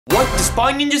What? The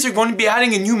Spy Ninjas are going to be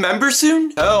adding a new member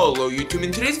soon? Hello YouTube,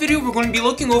 in today's video we're going to be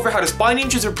looking over how the Spy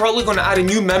Ninjas are probably going to add a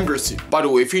new member soon. By the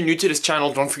way, if you're new to this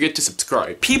channel, don't forget to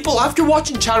subscribe. People, after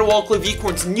watching Wild Clay Vy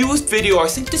Qwaint's newest video, I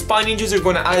think the Spy Ninjas are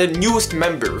going to add a newest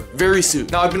member very soon.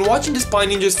 Now, I've been watching the Spy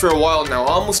Ninjas for a while now,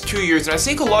 almost 2 years, and I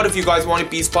think a lot of you guys want to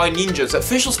be Spy Ninjas,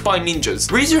 official Spy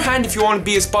Ninjas. Raise your hand if you want to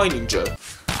be a Spy Ninja.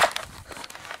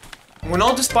 When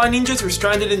all the Spy Ninjas were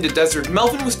stranded in the desert,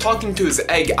 Melvin was talking to his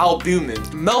egg, Albumin.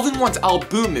 Melvin wants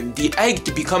Albumin, the egg,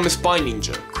 to become a Spy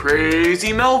Ninja.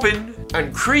 Crazy Melvin!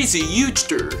 And crazy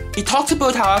YUJSTER. He talks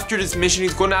about how after this mission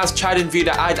he's going to ask Chad and V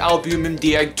to add Albumin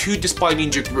the egg to the Spy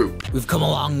Ninja group. We've come a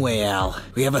long way, Al.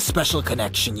 We have a special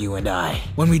connection, you and I.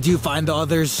 When we do find the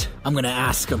others, I'm gonna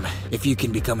ask them if you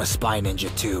can become a Spy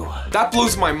Ninja too. That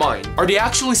blows my mind. Are they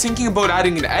actually thinking about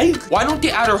adding an egg? Why don't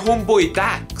they add our homeboy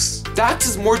Dax? Dax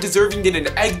is more deserving than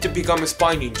an egg to become a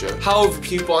Spy Ninja. However,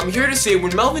 people, I'm here to say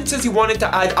when Melvin says he wanted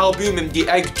to add Albumin the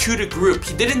egg to the group,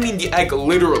 he didn't mean the egg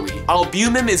literally.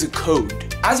 Albumin is a code.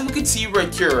 As we can see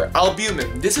right here,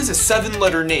 Albumin, this is a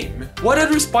 7-letter name. What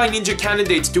other Spy Ninja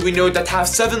candidates do we know that have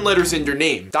 7 letters in their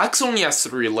name? Dax only has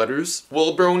 3 letters.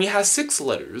 Wilbur only has 6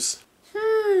 letters.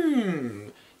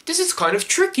 This is kind of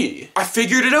tricky. I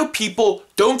figured it out, people.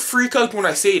 Don't freak out when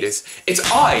I say this. It's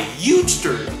I,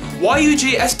 YUJSTER.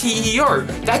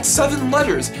 YUJSTER. That's 7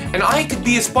 letters, and I could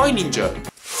be a Spy Ninja.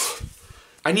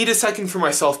 I need a second for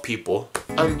myself, people.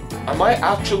 Am I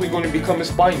actually going to become a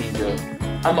Spy Ninja?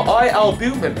 Am I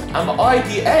Albumin? Am I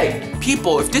the egg?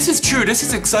 People, if this is true, this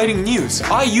is exciting news.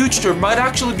 I, YUJSTER, might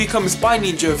actually become a Spy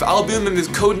Ninja if Albumin is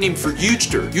codenamed for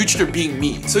YUJSTER. YUJSTER being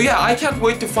me. So yeah, I can't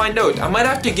wait to find out. I might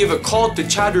have to give a call to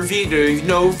Chad or V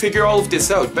to, figure all of this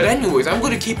out. But anyways, I'm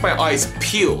going to keep my eyes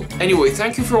peeled. Anyway,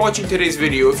 thank you for watching today's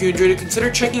video. If you enjoyed it,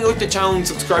 consider checking out the channel and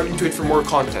subscribing to it for more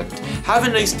content. Have a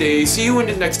nice day, see you in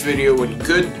the next video, and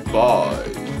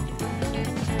goodbye.